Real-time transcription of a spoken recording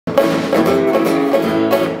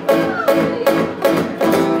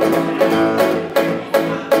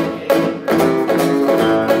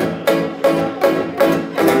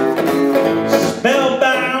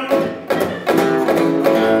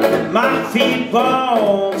feet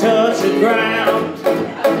won't touch the ground.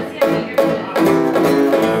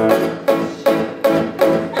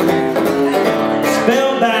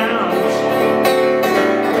 Spellbound,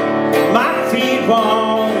 my feet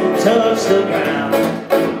won't touch the ground.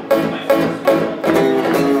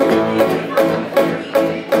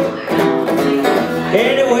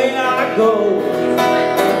 Anywhere I go,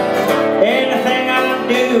 anything I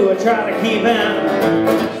do, I try to keep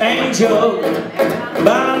an angel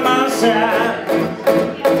by my side.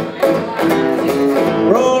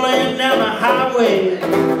 Rolling down the highway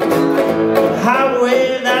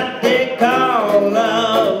that they call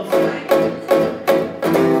love.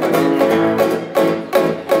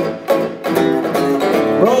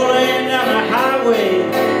 Rolling down the highway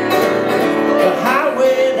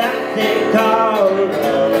that they call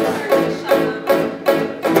love.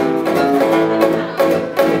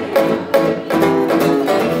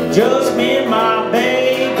 Just me and my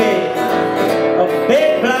baby, a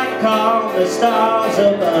big black car, the stars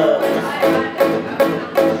above.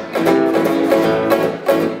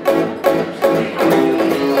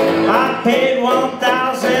 I paid $1,052.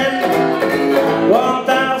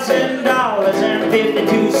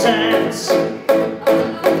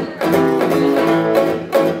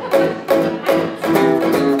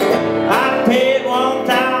 I paid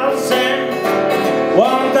 $1,052.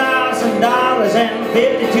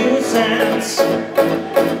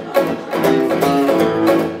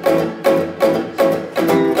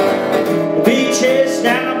 The beaches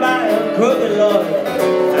down by a crooked lawyer,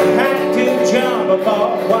 I had to jump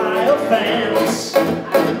above wire fence.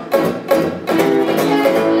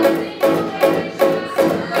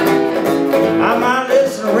 I might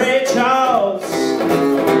listen to Ray Charles,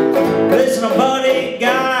 listen to Buddy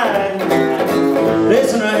Guy,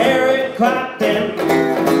 listen to Eric Clapton,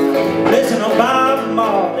 listen to Bob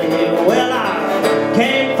Marley. Well, I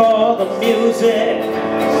came for the music,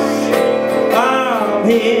 I'm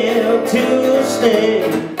here to stay.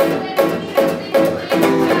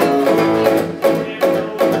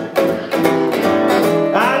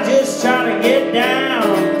 I just try to get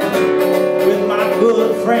down with my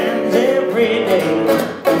good friends every day.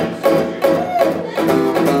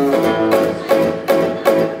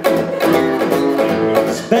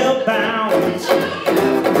 Spellbound,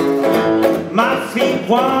 my feet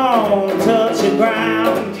won't touch the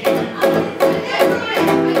ground.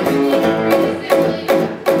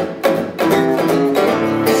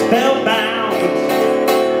 Spellbound,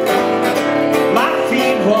 my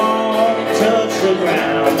feet won't touch the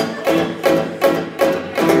ground.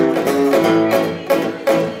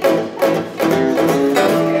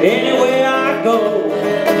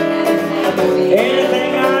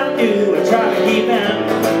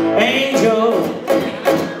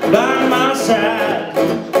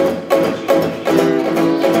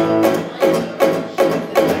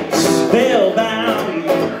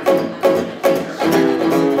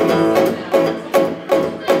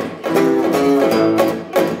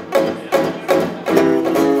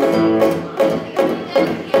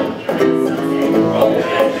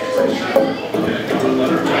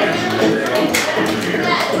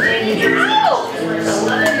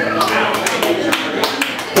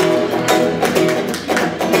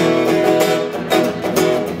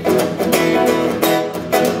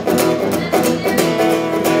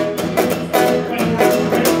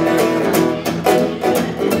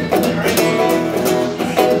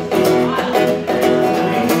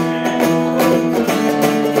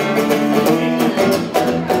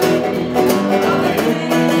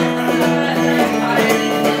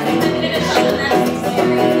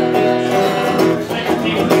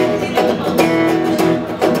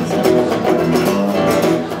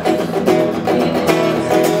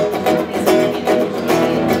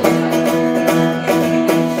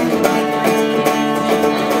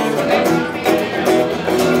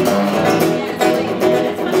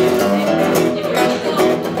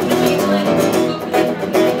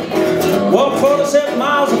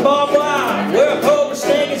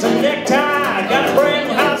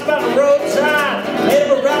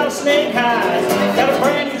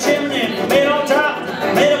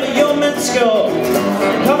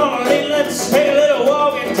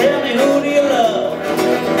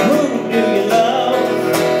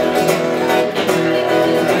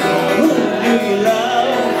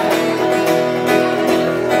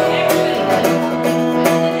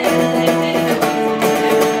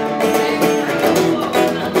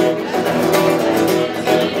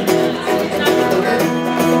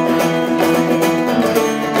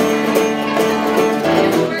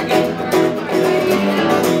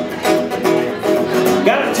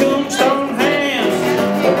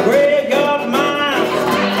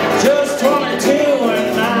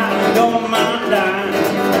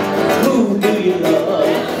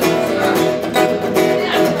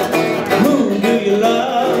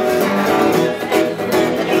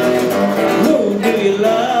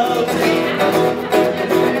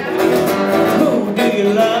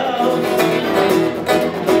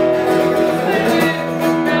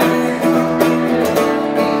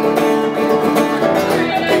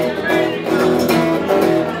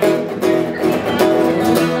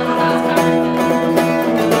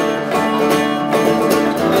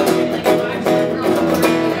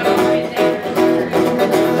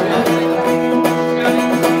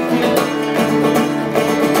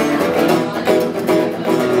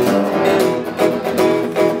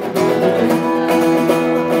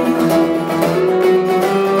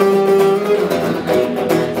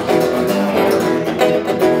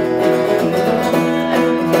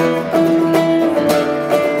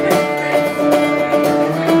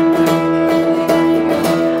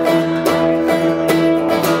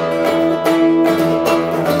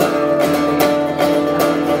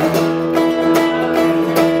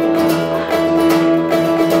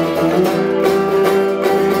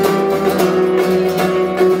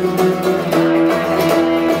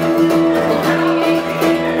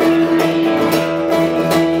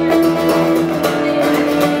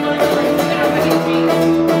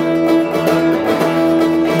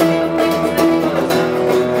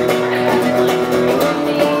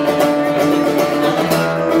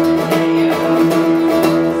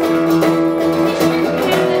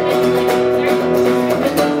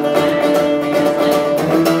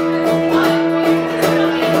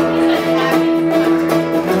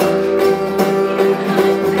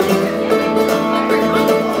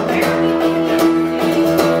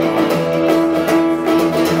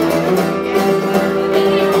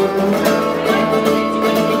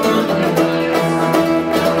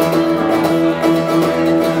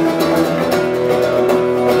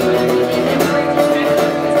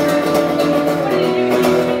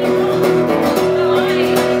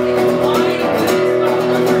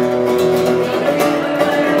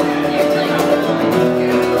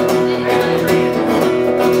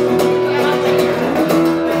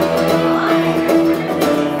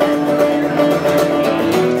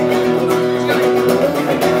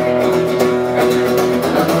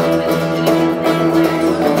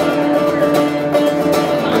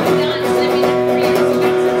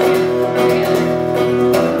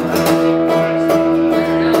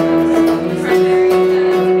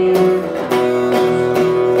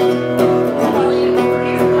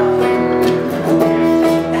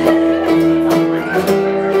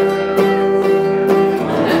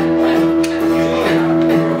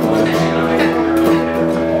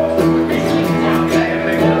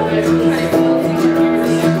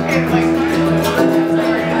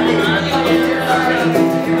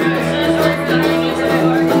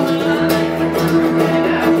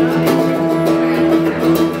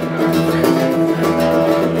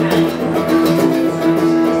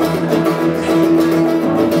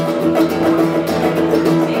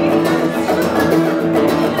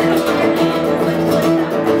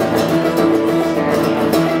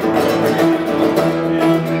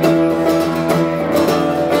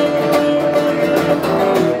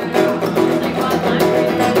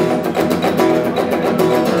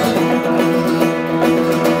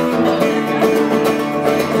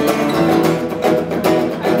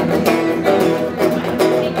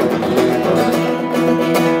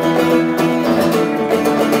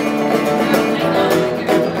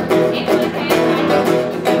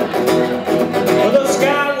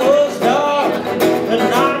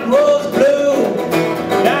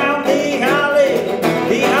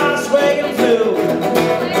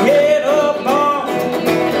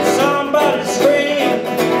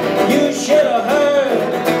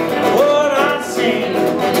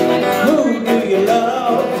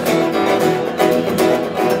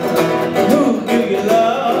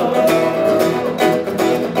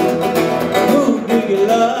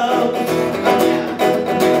 love?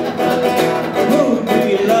 Who do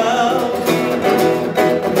you love?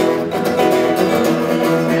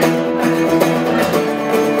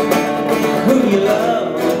 Who do you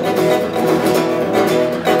love?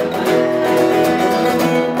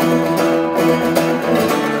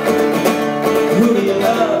 Who do you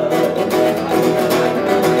love?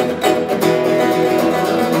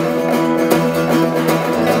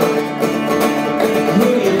 Who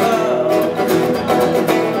do you love?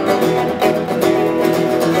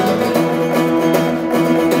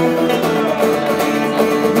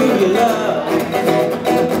 Who do you love?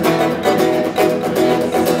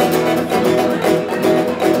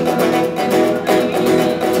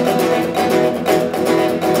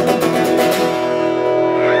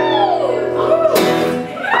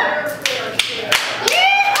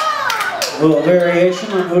 A little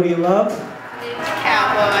variation on Who Do You Love?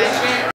 Cowboy.